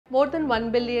More than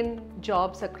 1 billion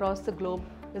jobs across the globe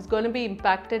is going to be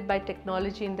impacted by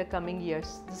technology in the coming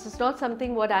years. This is not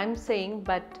something what I'm saying,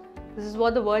 but this is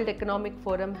what the World Economic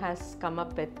Forum has come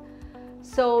up with.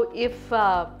 So if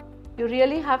you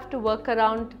really have to work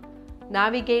around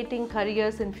navigating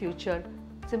careers in future,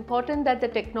 it's important that the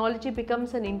technology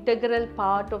becomes an integral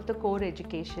part of the core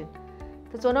education.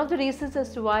 That's one of the reasons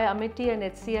as to why Amity and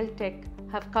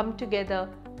HCLTech have come together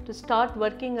to start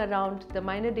working around the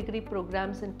minor degree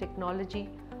programs in technology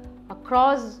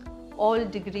across all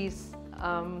degrees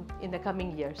in the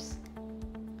coming years.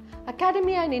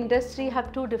 Academia and industry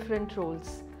have two different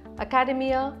roles.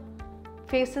 Academia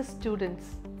faces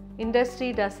students,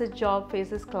 industry does its job,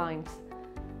 faces clients.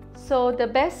 So the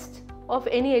best of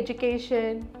any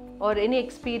education or any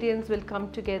experience will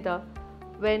come together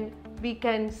when we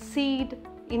can seed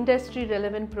industry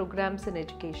relevant programs in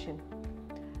education.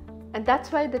 And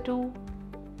that's why the two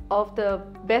of the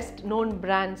best known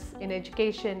brands in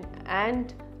education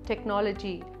and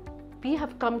technology, we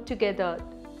have come together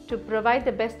to provide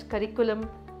the best curriculum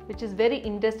which is very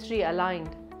industry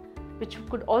aligned, which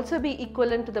could also be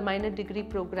equivalent to the minor degree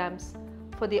programs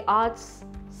for the arts,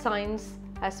 science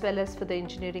as well as for the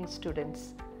engineering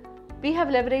students. We have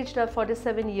leveraged our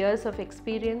 47 years of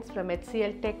experience from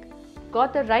HCLTech,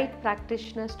 got the right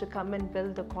practitioners to come and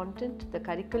build the content, the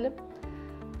curriculum,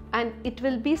 and it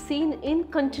will be seen in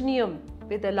continuum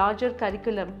with the larger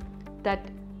curriculum that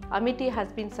Amity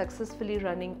has been successfully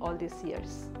running all these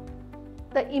years.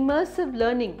 The immersive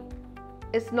learning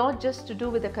is not just to do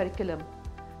with the curriculum.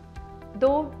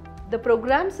 Though the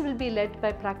programs will be led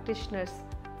by practitioners,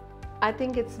 I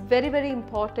think it's very, very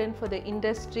important for the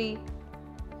industry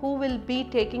who will be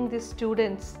taking these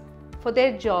students for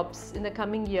their jobs in the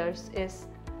coming years is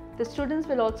the students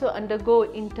will also undergo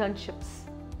internships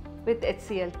with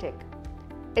HCLTech.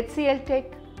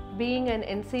 HCLTech being an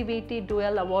NCVT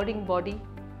dual awarding body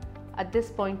at this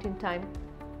point in time,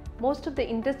 most of the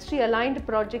industry aligned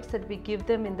projects that we give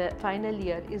them in the final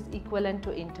year is equivalent to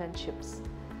internships.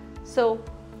 So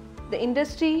the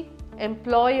industry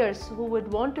employers who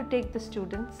would want to take the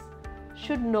students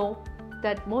should know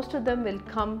that most of them will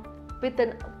come with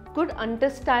a good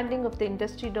understanding of the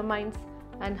industry domains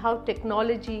and how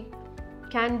technology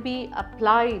can be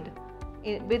applied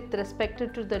with respect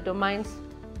to the domains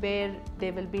where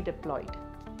they will be deployed.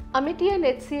 Amity and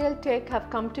HCLTech have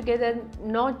come together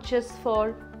not just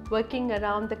for working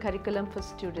around the curriculum for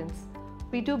students.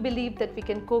 We do believe that we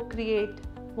can co-create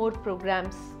more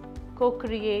programs,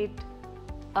 co-create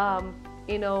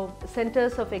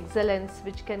centers of excellence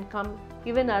which can come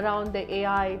even around the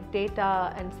AI,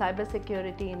 data and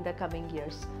cybersecurity in the coming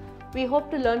years. We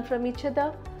hope to learn from each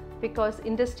other because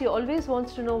industry always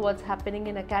wants to know what's happening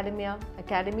in academia.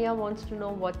 Academia wants to know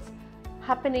what's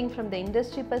happening from the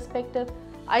industry perspective.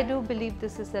 I do believe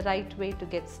this is the right way to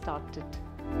get started.